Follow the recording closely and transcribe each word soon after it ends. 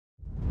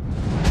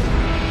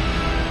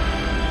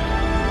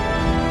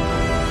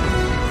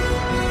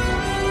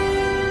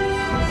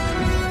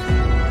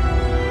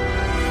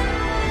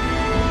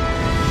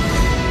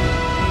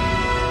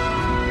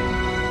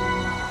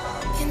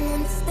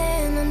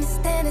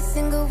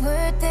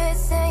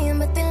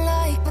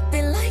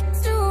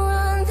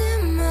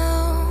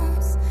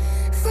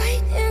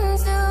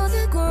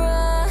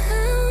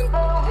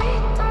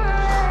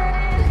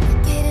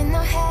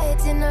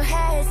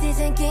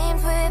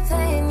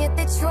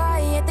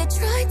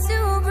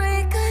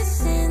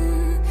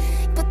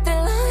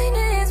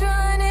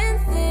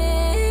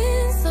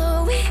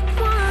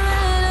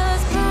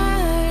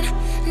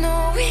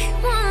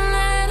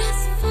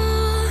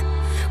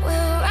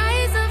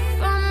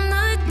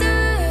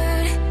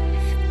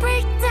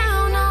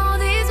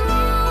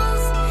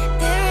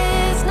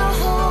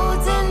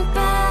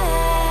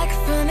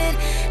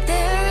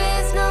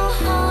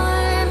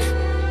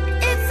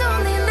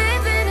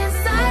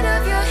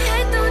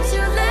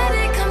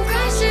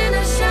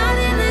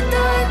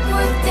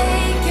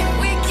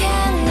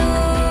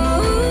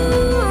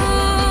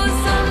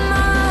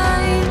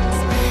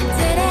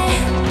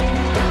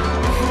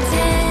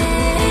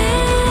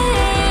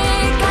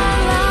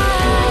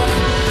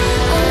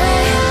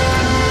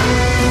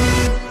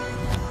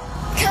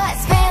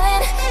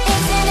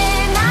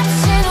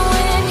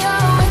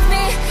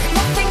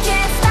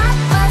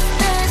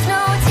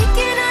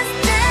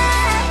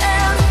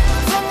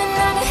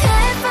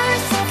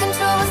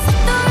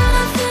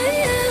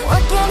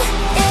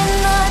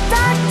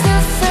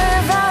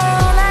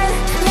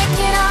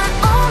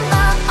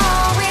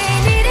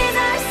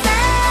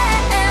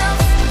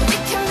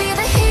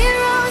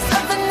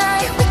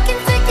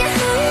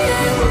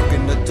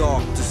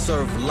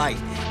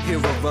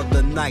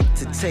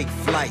to take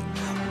flight.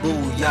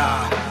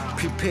 Booyah,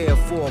 prepare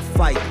for a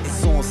fight,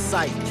 it's on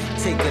sight.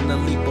 Taking a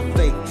leap of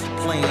faith,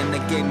 playing the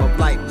game of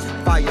life.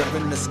 Fire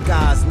in the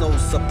skies, no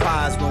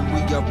surprise when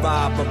we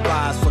arrive.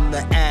 Arise from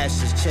the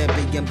ashes,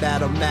 champion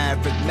battle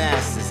maverick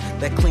masses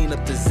that clean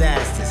up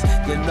disasters.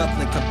 You're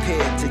nothing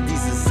compared to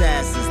these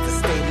assassins that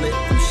stay lit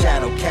from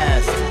shadow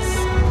casters.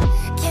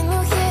 Can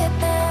you hear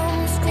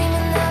them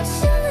screaming out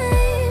your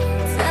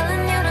name,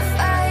 telling you to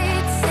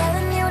fight,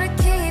 telling you to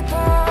keep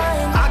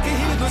on? I can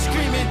hear them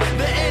screaming,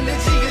 the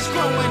energy is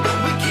growing.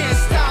 We can't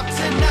stop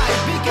tonight,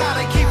 we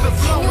gotta keep it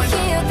flowing.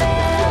 Can you hear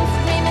them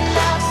screaming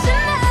out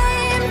your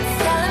name,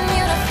 telling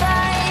you to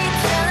fight,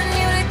 telling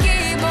you to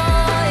keep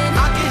on?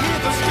 I can hear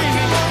them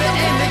screaming, the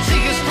energy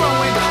is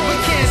growing. We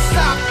can't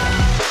stop.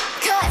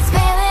 Cause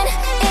feeling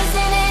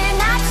isn't in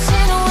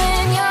action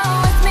when you're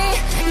with me.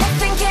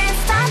 Nothing can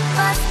stop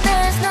us,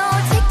 there's no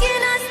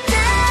taking us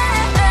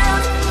down.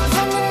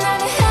 Running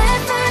out of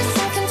heaven,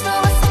 sinking to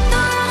us at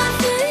the wrong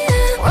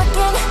feet.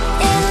 Working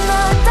in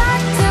the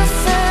dark to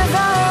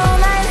survive,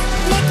 man.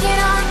 Making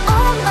our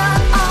own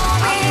love, all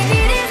we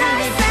need is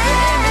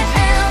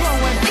ourselves.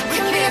 We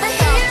can be the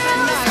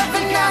heroes of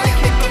the night,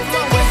 we can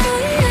take it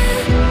higher.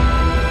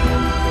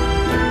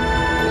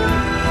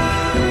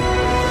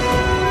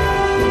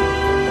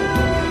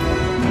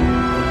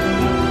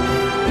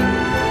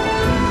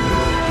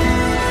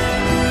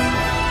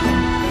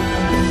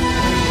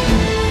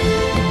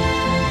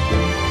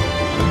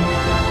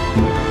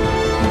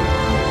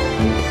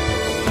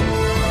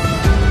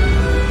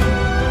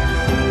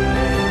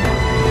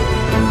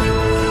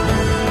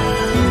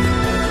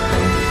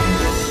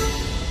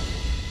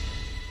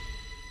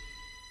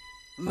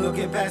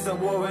 Looking past the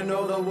war and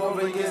all the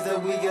warriors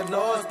that we get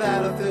lost.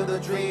 Battlefield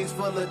of dreams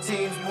full of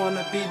teams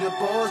wanna be the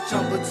boss.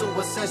 Jump into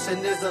a session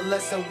is a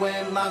lesson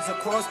when lines are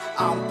crossed.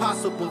 I'm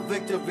possible,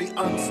 victory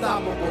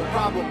unstoppable,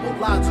 probable,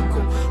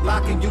 logical.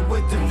 Locking you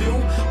with the view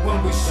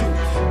when we shoot.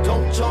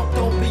 Don't jump,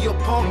 don't be a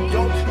punk,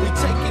 yo. We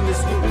taking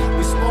this loot,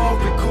 we small,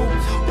 we cool.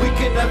 We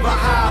can never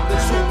hide the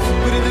truth.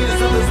 We the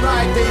leaders of this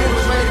life, they